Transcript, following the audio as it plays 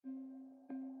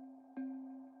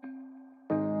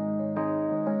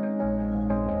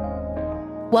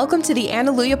Welcome to the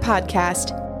Alleluia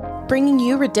Podcast, bringing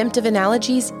you redemptive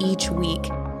analogies each week.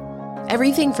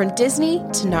 Everything from Disney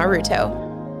to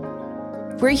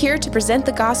Naruto. We're here to present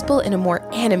the gospel in a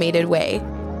more animated way.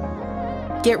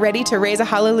 Get ready to raise a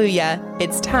hallelujah.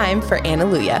 It's time for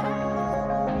Alleluia.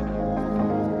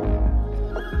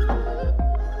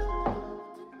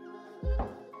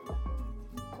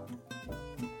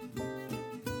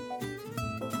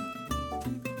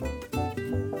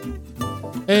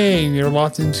 Hey, you're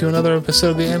locked into another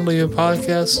episode of the Alleluia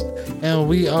Podcast, and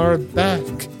we are back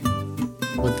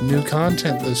with new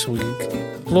content this week.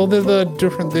 A little bit of a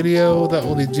different video that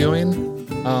we'll be doing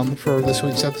for this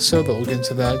week's episode, but we'll get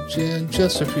into that in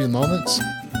just a few moments.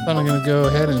 Then I'm going to go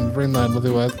ahead and bring my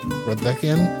newlywed Rebecca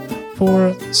in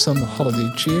for some holiday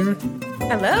cheer.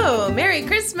 Hello, Merry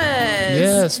Christmas!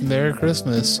 Yes, Merry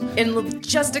Christmas. In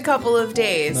just a couple of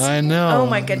days. I know. Oh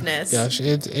my goodness. Gosh,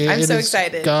 I'm so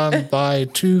excited. It's gone by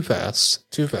too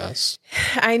fast. Too fast.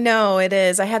 I know it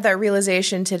is. I had that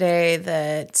realization today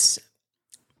that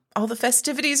all the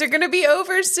festivities are going to be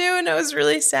over soon. I was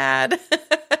really sad.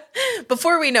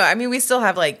 Before we know, I mean, we still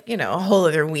have a whole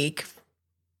other week.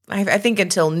 I think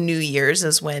until New Year's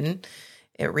is when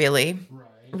it really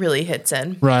hits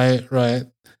in. Right.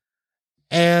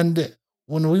 And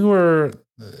when we were,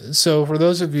 so for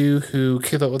those of you who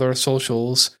keep up with our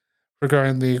socials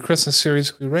regarding the Christmas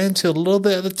series, we ran into a little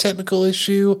bit of a technical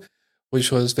issue,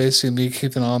 which was basically me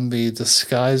keeping on the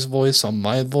disguise voice on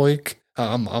my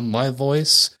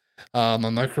my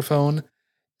microphone.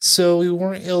 So we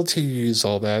weren't able to use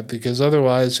all that because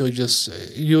otherwise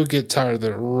you'll get tired of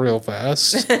it real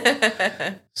fast.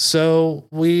 So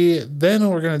we're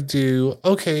going to do,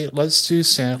 okay, let's do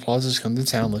Santa Claus is Coming to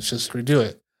Town. Let's just redo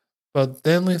it. But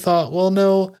then we thought, well,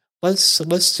 no, let's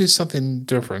do something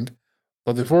different.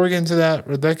 But before we get into that,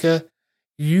 Rebecca,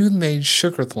 you made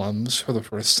sugar plums for the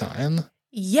first time.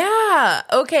 Yeah.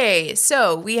 Okay.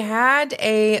 So we had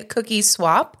a cookie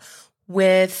swap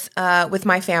with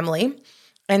my family.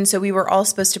 And so we were all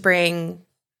supposed to bring,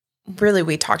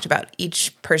 we talked about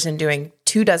each person doing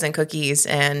 2 dozen cookies,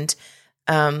 and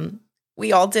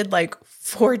we all did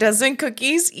 4 dozen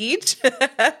cookies each.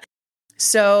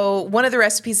 So one of the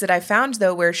recipes that I found,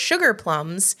 though, were sugar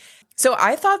plums. So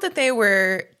I thought that they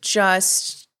were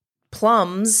just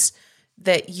plums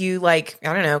that you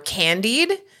candied,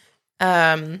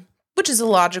 which is a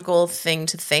logical thing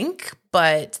to think,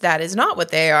 but that is not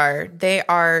what they are. They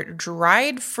are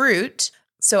dried fruit.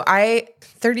 So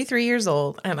 33 years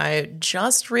old, and I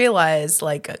just realized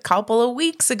a couple of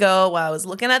weeks ago while I was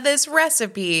looking at this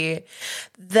recipe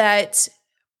that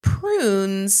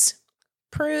prunes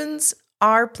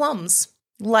are plums,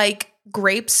 like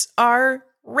grapes are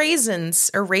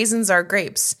raisins, or raisins are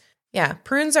grapes. Yeah,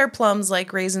 prunes are plums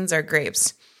like raisins are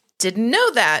grapes. Didn't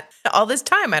know that all this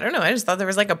time. I don't know. I just thought there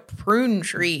was a prune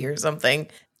tree or something.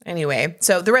 Anyway,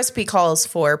 so the recipe calls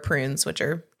for prunes, which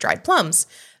are dried plums.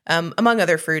 Among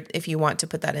other fruit, if you want to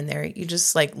put that in there, you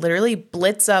just literally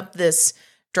blitz up this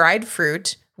dried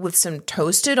fruit with some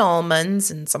toasted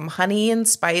almonds and some honey and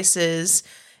spices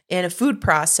in a food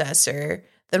processor,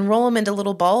 then roll them into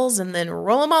little balls and then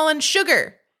roll them all in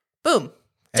sugar. Boom.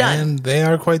 Done. And they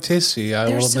are quite tasty, I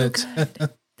will admit. So good.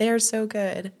 They're so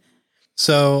good.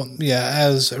 So, yeah,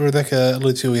 as Rebecca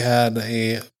alluded to, we had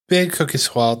a big cookie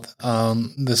swap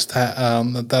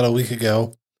about a week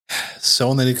ago.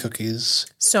 So many cookies.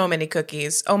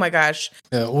 Oh my gosh.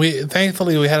 Yeah,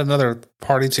 thankfully we had another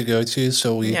party to go to,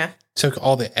 so we took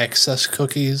all the excess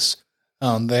cookies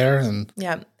there, and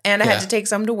I had to take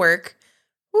some to work.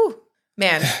 Whew.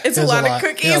 Man, it's a lot of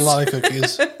cookies. Yeah, a lot of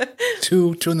cookies.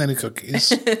 Too many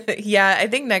cookies. Yeah, I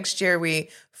think next year we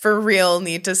for real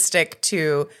need to stick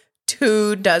to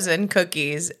 2 dozen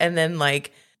cookies and then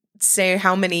say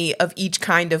how many of each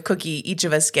kind of cookie each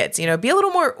of us gets. Be a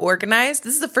little more organized.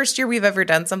 This is the first year we've ever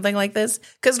done something like this,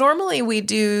 because normally we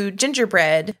do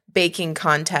gingerbread baking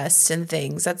contests and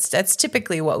things. That's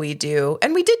typically what we do.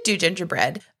 And we did do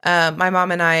gingerbread. My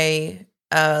mom and I,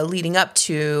 leading up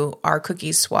to our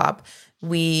cookie swap,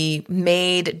 we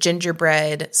made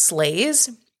gingerbread sleighs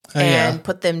and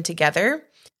put them together.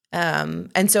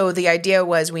 And so the idea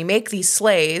was we make these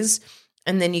sleighs,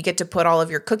 and then you get to put all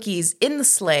of your cookies in the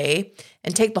sleigh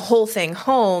and take the whole thing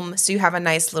home, so you have a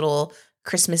nice little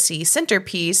Christmassy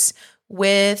centerpiece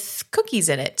with cookies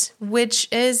in it, which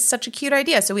is such a cute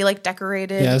idea. So we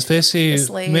decorated. Yeah, it's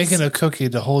basically making a cookie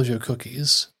to hold your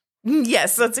cookies.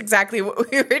 Yes, that's exactly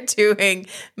what we were doing,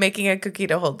 making a cookie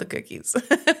to hold the cookies.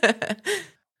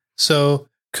 So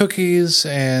cookies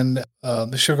and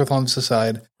the sugar plums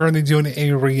aside, we're going to be doing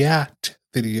a react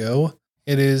video.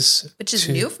 Which is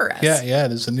new for us. Yeah,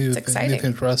 it is a new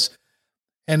thing for us.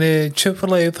 And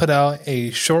Chick-fil-A put out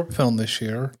a short film this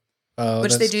year.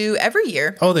 Which they do every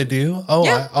year. Oh, they do? Oh,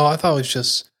 yeah. I thought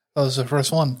that was the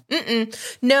first one.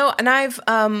 No, and I've,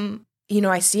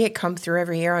 I see it come through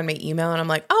every year on my email, and I'm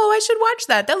like, oh, I should watch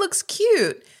that. That looks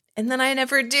cute. And then I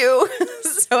never do.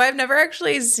 So I've never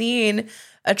actually seen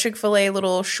a Chick-fil-A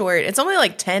little short. It's only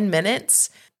like 10 minutes,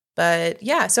 but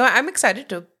yeah. So I'm excited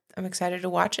to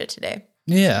watch it today.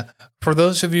 Yeah. For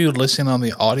those of you listening on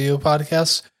the audio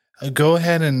podcast, go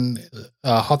ahead and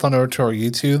hop on over to our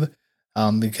YouTube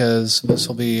because this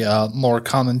will be more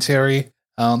commentary.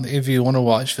 If you want to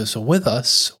watch this with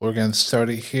us, we're going to start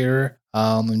it here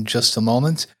in just a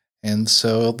moment. And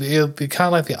so it'll be kind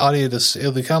of like the audio.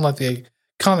 It'll be kind of like the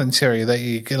commentary that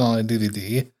you get on a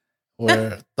DVD,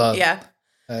 where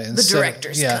the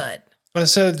director's cut. But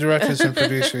instead of directors and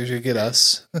producers, you get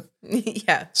us.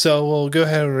 Yeah. So we'll go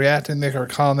ahead and react and make our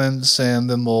comments, and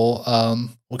then we'll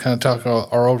kind of talk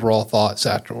our overall thoughts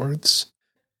afterwards.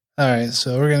 All right,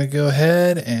 so we're gonna go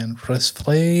ahead and press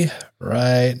play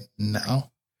right now.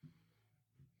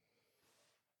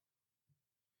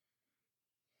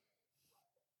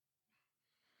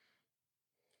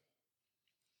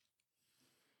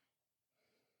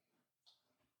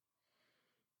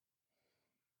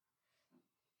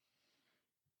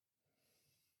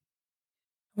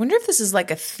 I wonder if this is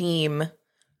like a theme.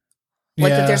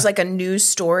 Like that there's like a news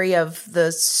story of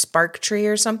the spark tree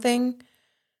or something.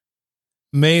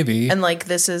 Maybe. And like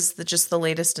this is just the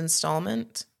latest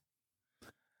installment.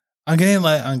 I'm getting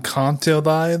like Encanto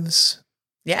vibes.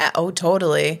 Yeah, oh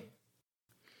totally.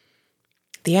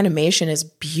 The animation is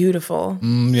beautiful.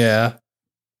 Yeah.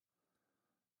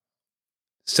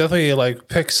 It's definitely like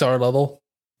Pixar level.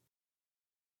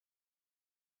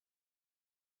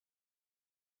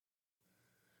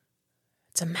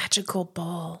 It's a magical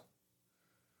ball.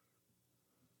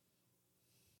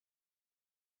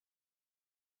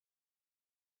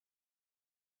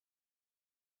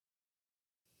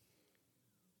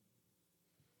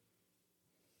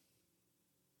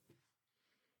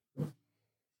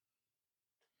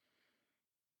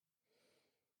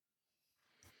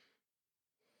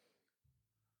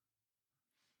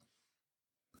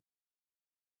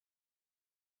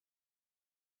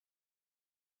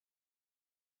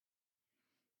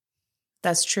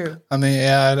 That's true. I mean,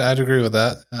 yeah, I'd agree with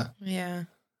that. Yeah.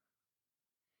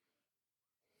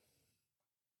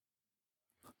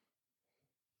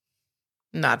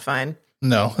 Not fine.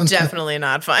 No. Definitely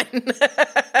not fine.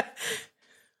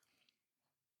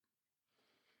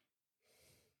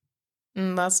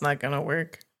 That's not going to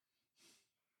work.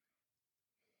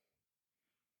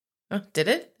 Oh, did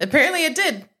it? Apparently it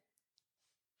did.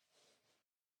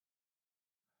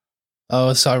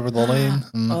 Oh,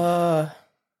 cyberbullying.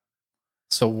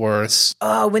 It's the worst.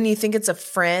 Oh, when you think it's a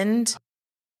friend.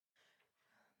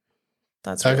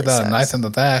 That's talk really about sucks. a knife in the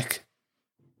back.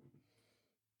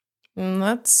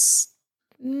 That's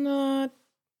not.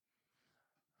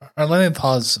 All right, let me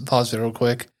pause it real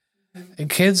quick. And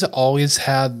kids always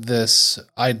had this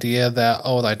idea that,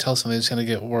 if I tell somebody, it's going to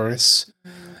get worse.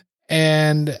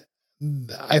 And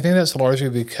I think that's largely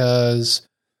because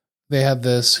they have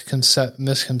this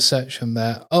misconception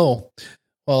that,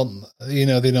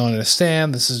 they don't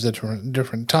understand. This is a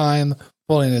different time.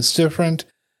 Bullying is different.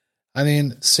 I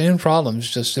mean, same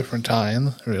problems, just different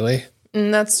time, really.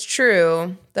 That's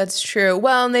true. That's true.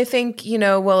 Well, and they think,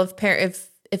 if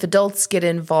adults get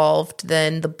involved,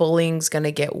 then the bullying's going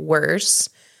to get worse,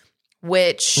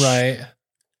 which, right.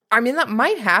 I mean, that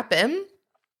might happen.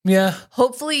 Yeah.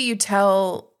 Hopefully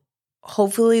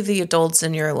the adults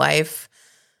in your life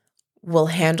will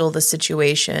handle the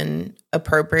situation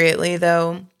appropriately,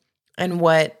 though. And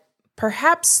what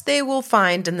perhaps they will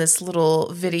find in this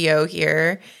little video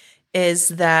here is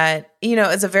that,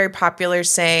 it's a very popular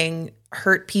saying,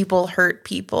 hurt people hurt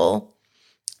people.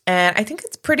 And I think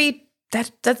it's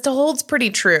that holds pretty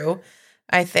true,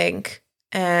 I think.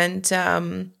 And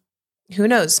who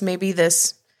knows, maybe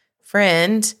this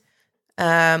friend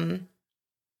may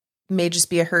just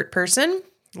be a hurt person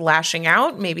lashing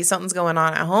out. Maybe something's going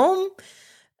on at home.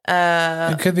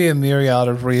 It could be a myriad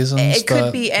of reasons. It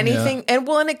could be anything. Yeah.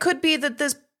 And it could be that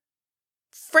this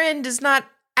friend is not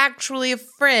actually a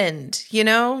friend,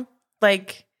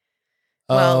 Like,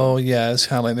 it's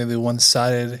kind of like maybe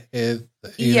one-sided.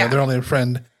 They're only a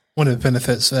friend when it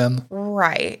benefits them.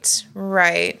 Right.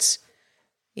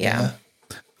 Yeah.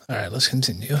 All right, let's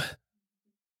continue.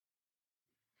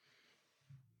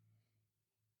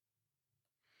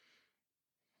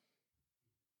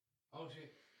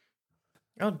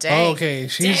 Oh, dang. Okay,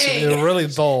 she's really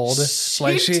bold.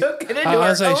 She took it into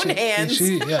her own hands.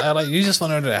 You just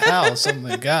went over to the house. Oh,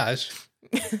 my gosh.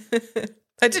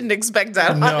 I didn't expect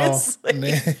that, No.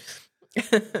 honestly.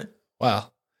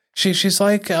 Wow. She's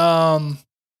like Hinata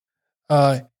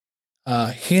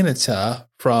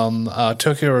from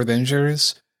Tokyo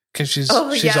Revengers, because she's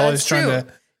always trying to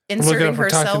inserting look up for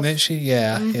herself. Takamichi.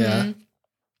 Yeah.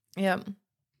 Yep.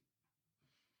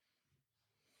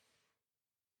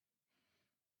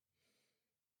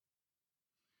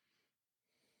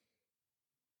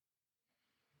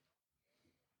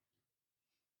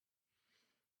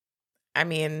 I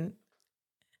mean,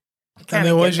 kind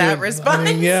of get that response.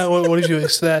 What did you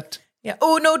expect? Yeah.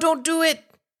 Oh, no, don't do it.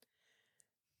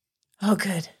 Oh,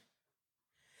 good.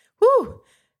 Woo.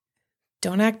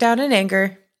 Don't act out in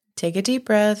anger. Take a deep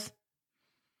breath.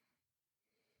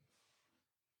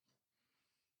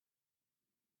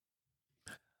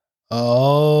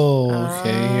 Oh,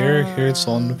 okay. Here's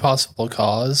one possible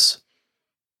cause.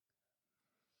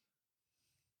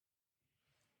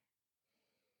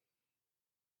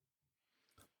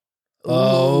 Ooh,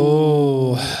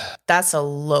 oh, that's a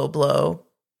low blow.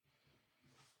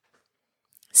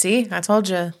 See, I told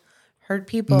you. Hurt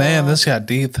people. Man, this got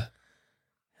deep.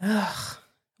 Ugh.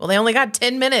 Well, they only got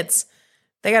 10 minutes.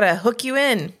 They got to hook you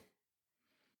in.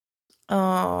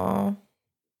 Oh.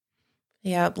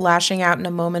 Yeah, lashing out in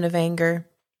a moment of anger.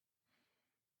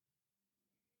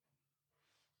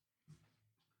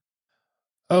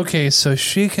 Okay, so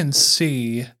she can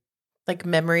see like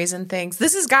memories and things.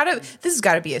 This has got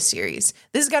to be a series.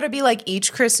 This has got to be like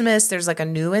each Christmas there's like a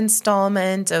new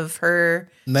installment of her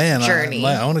journey.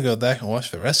 I want to go back and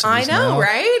watch the rest of these. I know, now.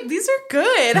 right? These are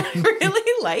good. I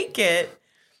really like it.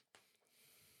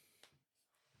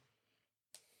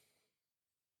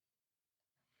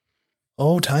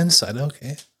 Oh, Tyneside.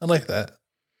 Okay. I like that.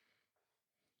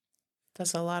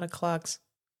 That's a lot of clocks.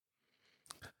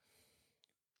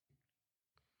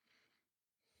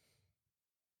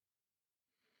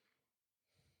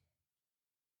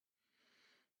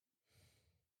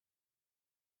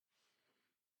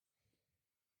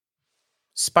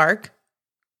 Spark.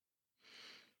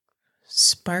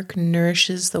 Spark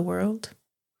nourishes the world.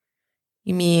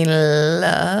 You mean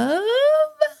love?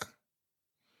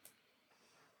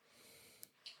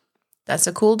 That's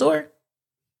a cool door.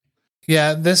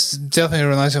 Yeah, this definitely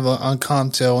reminds me of on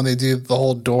Kanto when they do the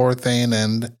whole door thing,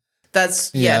 and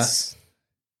that's yes.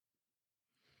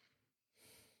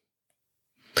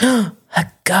 A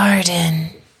garden.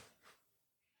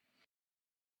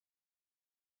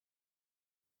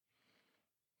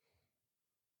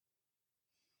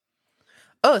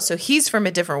 Oh, so he's from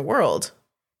a different world.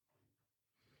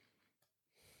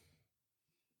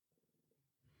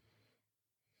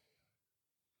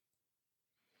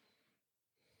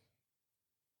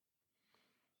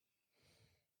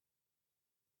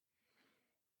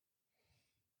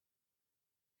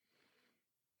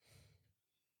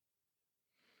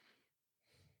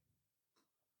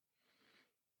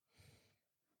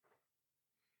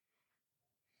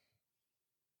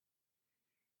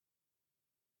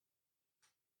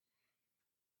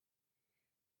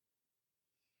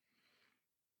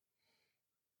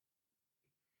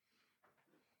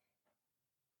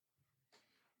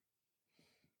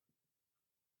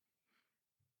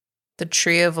 The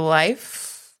tree of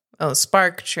life. Oh,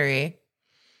 spark tree.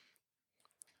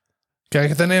 Gotta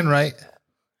get the name right.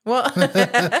 Well,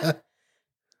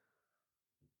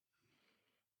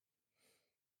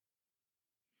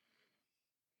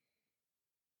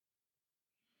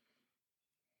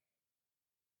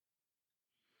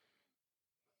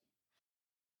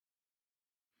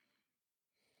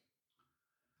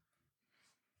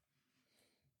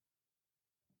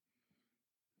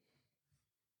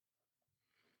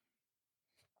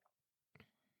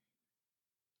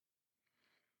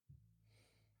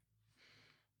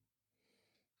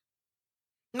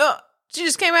 no, she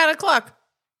just came out of clock.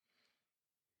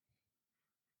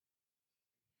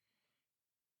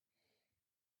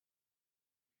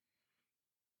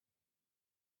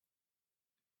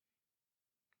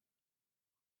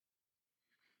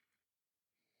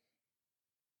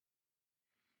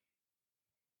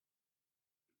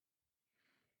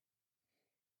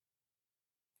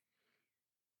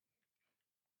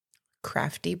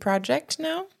 Crafty project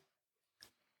now.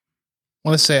 I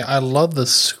want to say I love the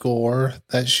score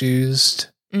that's used.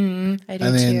 I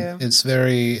do too. It's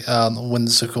very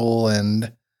whimsical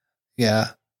and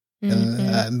yeah.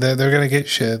 And they're gonna get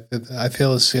shit. I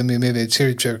feel it's gonna be maybe a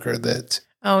tearjerker that.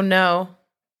 Oh no!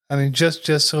 I mean, just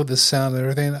so the sound and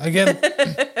everything. Again,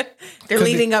 they're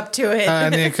leading up to it.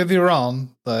 I mean, it could be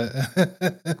wrong, but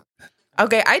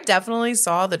Okay, I definitely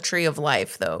saw the tree of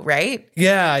life, though, right?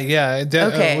 Yeah.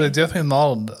 Okay. It definitely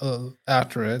modeled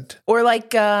after it. Or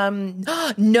like,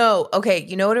 no. Okay,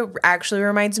 you know what it actually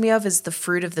reminds me of is the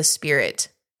fruit of the spirit.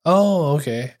 Oh,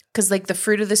 okay. Because like the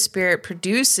fruit of the spirit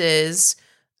produces,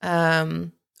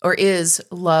 or is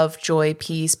love, joy,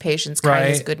 peace, patience,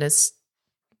 kindness, Right. goodness.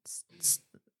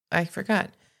 I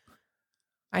forgot.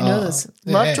 I know this.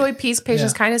 Love, joy, peace,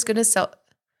 patience, kindness, goodness, self.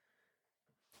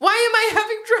 Why am I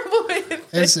having trouble with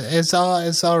it? It's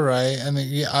all right. I mean,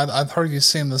 yeah, I've heard you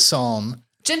sing the song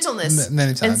Gentleness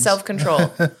many times. and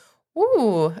self-control.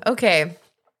 Ooh, okay.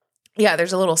 Yeah,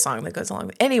 there's a little song that goes along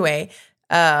with. Anyway,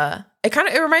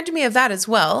 it reminded me of that as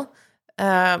well,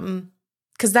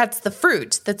 because that's the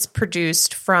fruit that's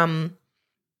produced from.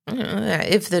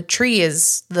 If the tree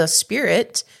is the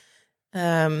spirit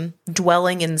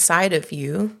dwelling inside of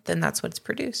you, then that's what's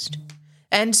produced.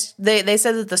 And they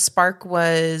said that the spark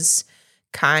was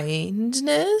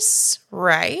kindness,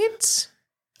 right?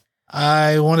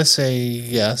 I want to say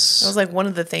yes. That was like one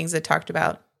of the things they talked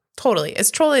about. Totally.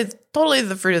 It's totally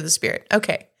the fruit of the spirit.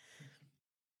 Okay.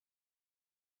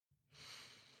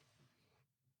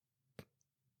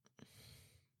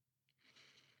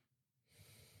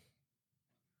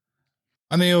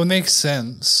 I mean, it would make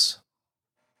sense.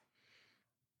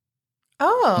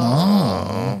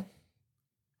 Oh.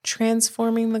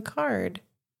 Transforming the card.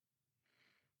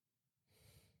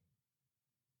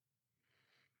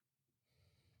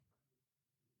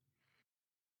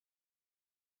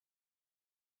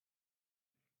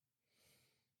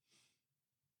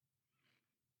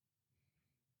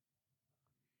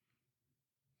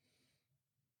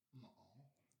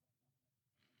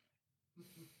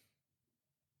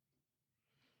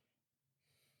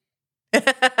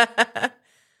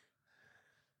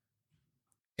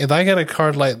 If I get a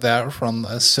card like that from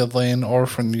a sibling or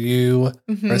from you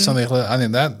or something like that, I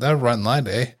mean, that run my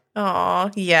day.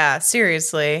 Oh, yeah,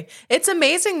 seriously. It's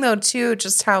amazing, though, too,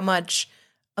 just how much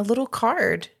a little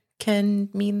card can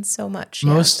mean so much.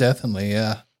 Yeah. Most definitely,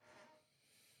 yeah.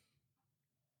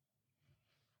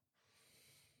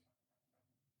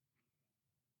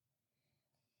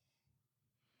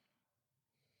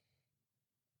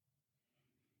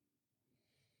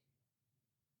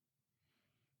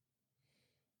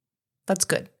 That's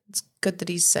good. It's good that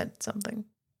he said something.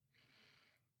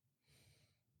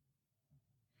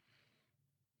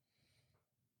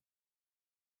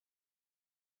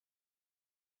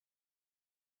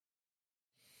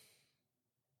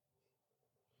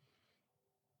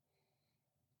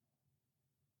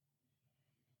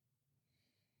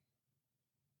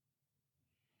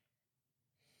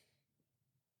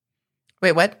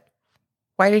 Wait, what?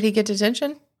 Why did he get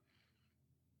detention?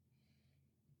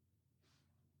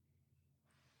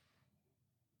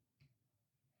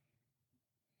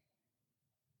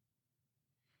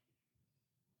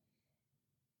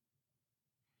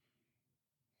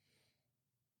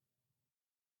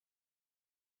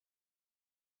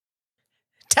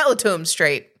 Tell it to him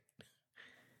straight.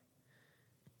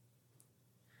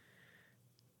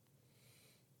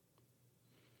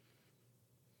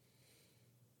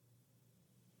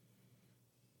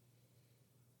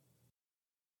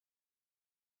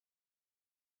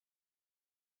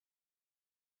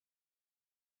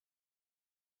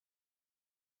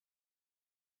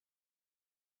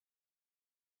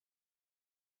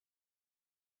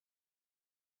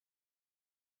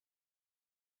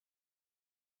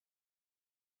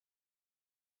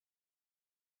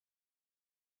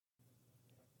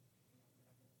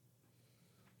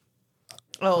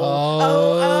 He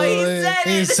said it.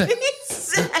 He said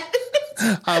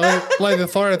it. I was, like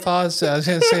before I paused, I was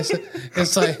going to say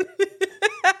it's like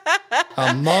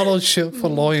a model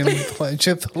Chick-fil-A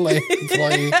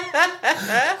employee.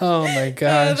 Oh my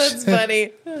gosh, that's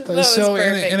funny. That so was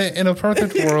perfect. in a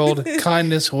perfect world,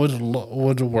 kindness would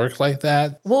work like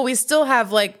that. Well, we still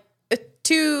have like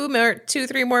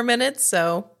 3 more minutes,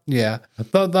 so Yeah,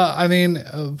 but I mean,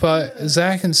 but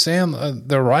Zach and Sam,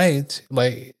 they're right.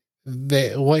 Like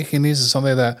what he needs is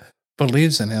somebody that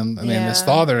believes in him. I mean, his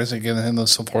father isn't giving him the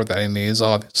support that he needs,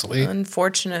 obviously.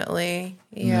 Unfortunately,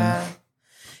 yeah.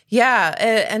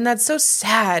 And that's so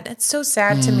sad. It's so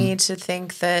sad to me to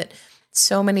think that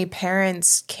so many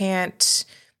parents can't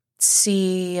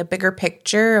see a bigger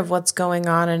picture of what's going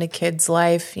on in a kid's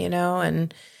life,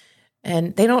 and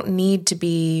they don't need to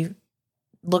be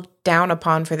looked down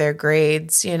upon for their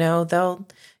grades,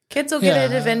 kids will get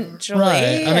it eventually.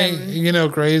 Right. I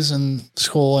mean, grades in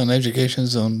school and education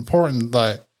is important,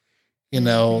 but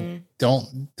don't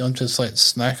just like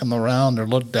snack them around or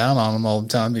look down on them all the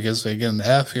time because they get an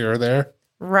F here or there.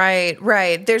 Right.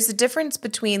 There's a difference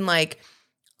between like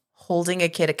holding a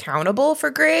kid accountable for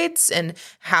grades and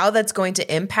how that's going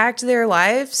to impact their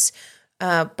lives.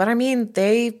 But I mean,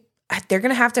 they're going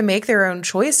to have to make their own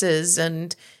choices,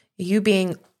 and you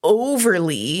being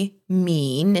overly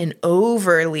mean and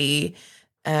overly,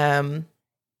 I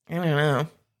don't know,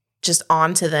 just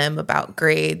onto them about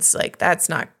grades, like that's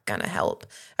not going to help.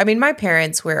 I mean, my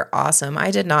parents were awesome.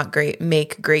 I did not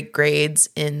make great grades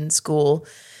in school.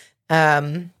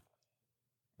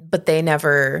 But they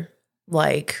never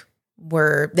they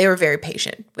were very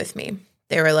patient with me.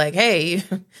 They were like, hey,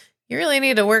 you really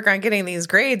need to work on getting these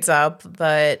grades up.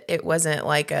 But it wasn't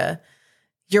like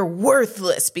you're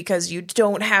worthless because you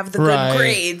don't have the good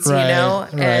grades, you know?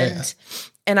 Right.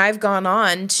 And I've gone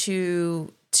on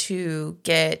to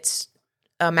get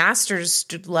a master's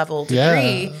level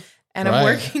degree, and I'm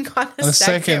working on a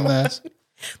second one.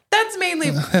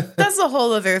 That's a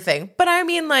whole other thing. But I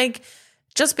mean, like,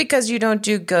 just because you don't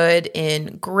do good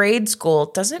in grade school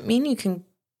doesn't mean you can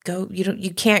go.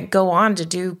 You can't go on to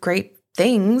do great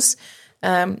things.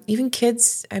 Even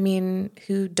kids, I mean,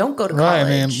 who don't go to college. I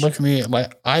mean, look at me.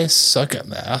 Like, I suck at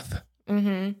math.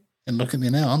 Mm-hmm. And look at me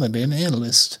now. I'm the data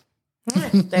analyst.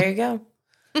 There you go.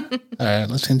 All right,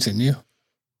 let's continue.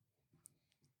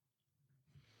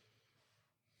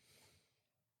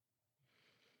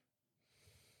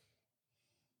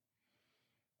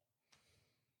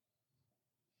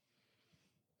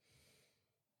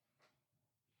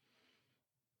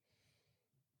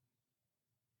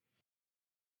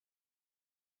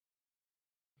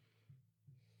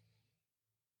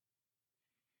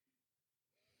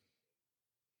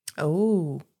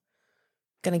 Oh,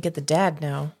 gonna get the dad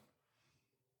now.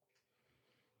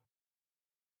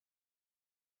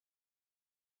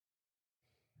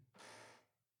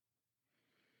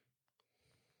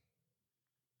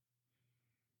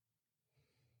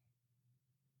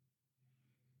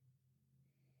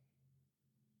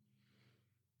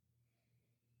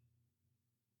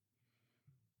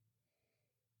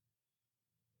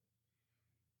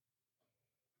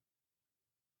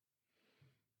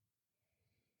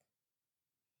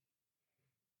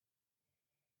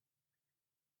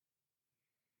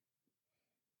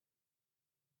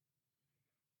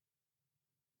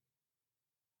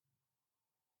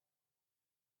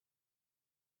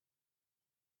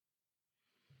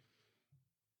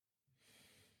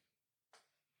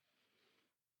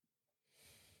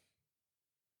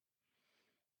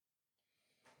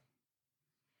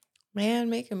 Man,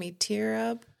 making me tear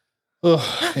up.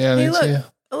 Oh, yeah, hey, me look, too.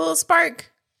 a little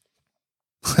spark.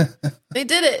 They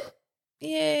did it.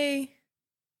 Yay.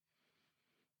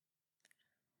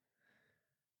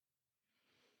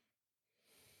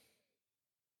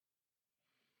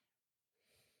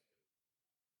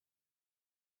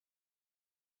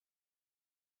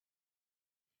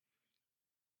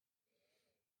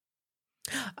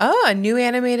 Oh, a new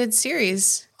animated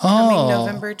series coming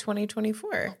November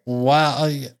 2024. Wow.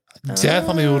 I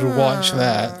definitely would watch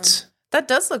that. That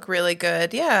does look really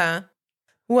good. Yeah.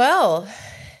 Well,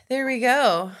 there we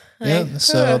go. Yeah,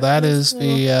 so that is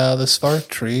the spark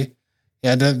tree.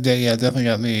 Yeah, definitely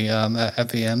got me at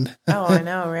the end. Oh, I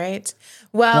know, right?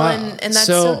 Well, Wow. and that's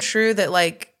so true that,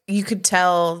 like, you could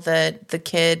tell that the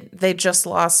kid, they just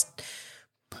lost,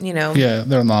 Yeah,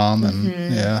 their mom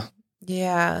and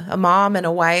Yeah, a mom and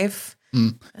a wife.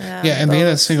 And being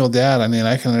a single dad, I mean,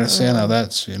 I can understand how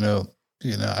that's, I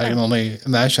can only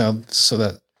imagine how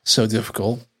so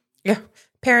difficult. Yeah,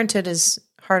 parenthood is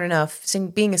hard enough.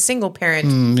 Being a single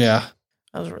parent, that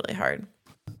was really hard.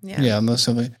 Yeah, most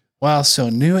definitely. Wow, so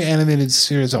new animated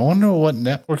series. I wonder what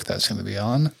network that's going to be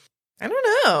on. I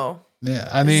don't know. Yeah,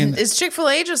 I mean, is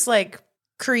Chick-fil-A just like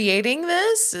creating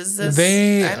this? Is this?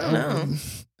 I don't know.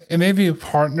 It may be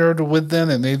partnered with them.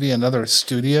 It may be another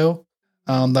studio.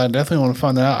 That I definitely want to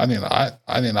find out.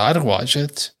 I mean, I'd watch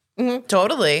it. Mm-hmm,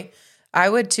 totally, I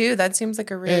would too. That seems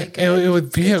like a really good. It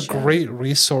would be a show. Great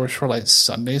resource for like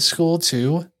Sunday school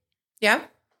too. Yeah,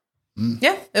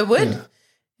 yeah, it would. Yeah.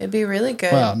 It'd be really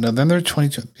good. Wow, November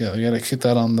 22. Yeah, you got to keep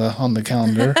that on the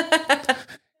calendar.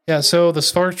 Yeah, so the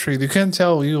spark tree. You can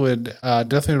tell we would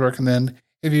definitely recommend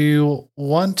if you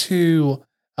want to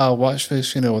watch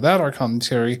this, without our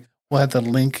commentary. We'll have the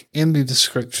link in the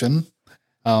description.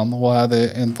 We'll have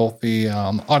it in both the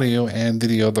audio and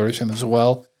video version as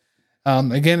well.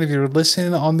 Again, if you're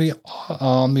listening on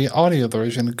the audio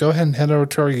version, go ahead and head over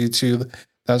to our YouTube.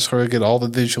 That's where you get all the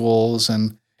visuals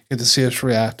and get to see us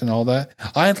react and all that.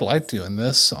 I like doing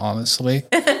this, honestly.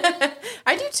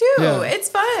 I do too. Yeah. It's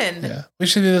fun. Yeah, we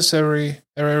should do this every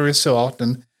so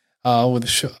often with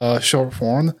short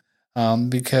form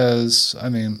because I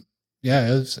mean, yeah,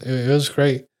 it was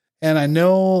great. And I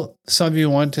know some of you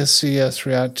want to see us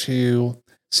react to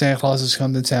Santa Claus has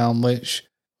come to town, which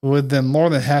would have been more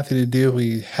than happy to do if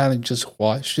we hadn't just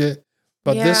watched it.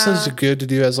 But this is good to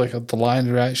do as like the live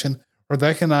interaction.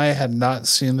 Rebecca and I had not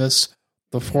seen this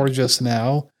before just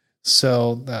now.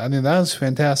 So, I mean, that was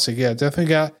fantastic. Yeah,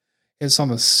 definitely it's on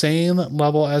the same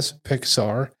level as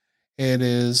Pixar. It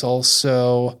is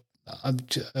also,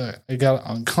 it got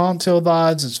Encanto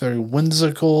vibes. It's very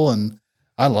whimsical, and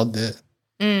I loved it.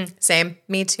 Same.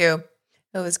 Me too.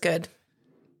 It was good.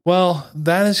 Well,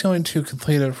 that is going to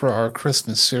complete it for our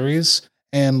Christmas series.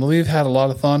 And we've had a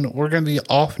lot of fun. We're going to be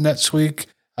off next week.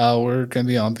 We're going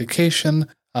to be on vacation.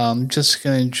 Just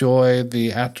going to enjoy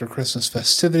the after Christmas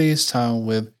festivities, time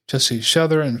with just each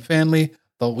other and family.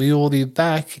 But we will be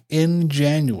back in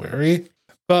January.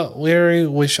 But we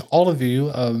wish all of you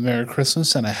a Merry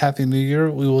Christmas and a Happy New Year.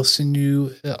 We will see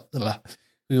you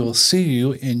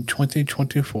in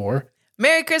 2024.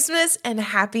 Merry Christmas and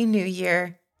Happy New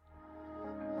Year.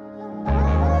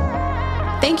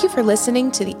 Thank you for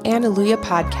listening to the Alleluia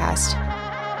podcast.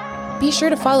 Be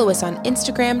sure to follow us on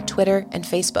Instagram, Twitter, and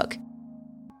Facebook.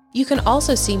 You can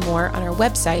also see more on our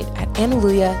website at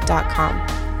alleluia.com.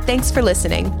 Thanks for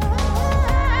listening.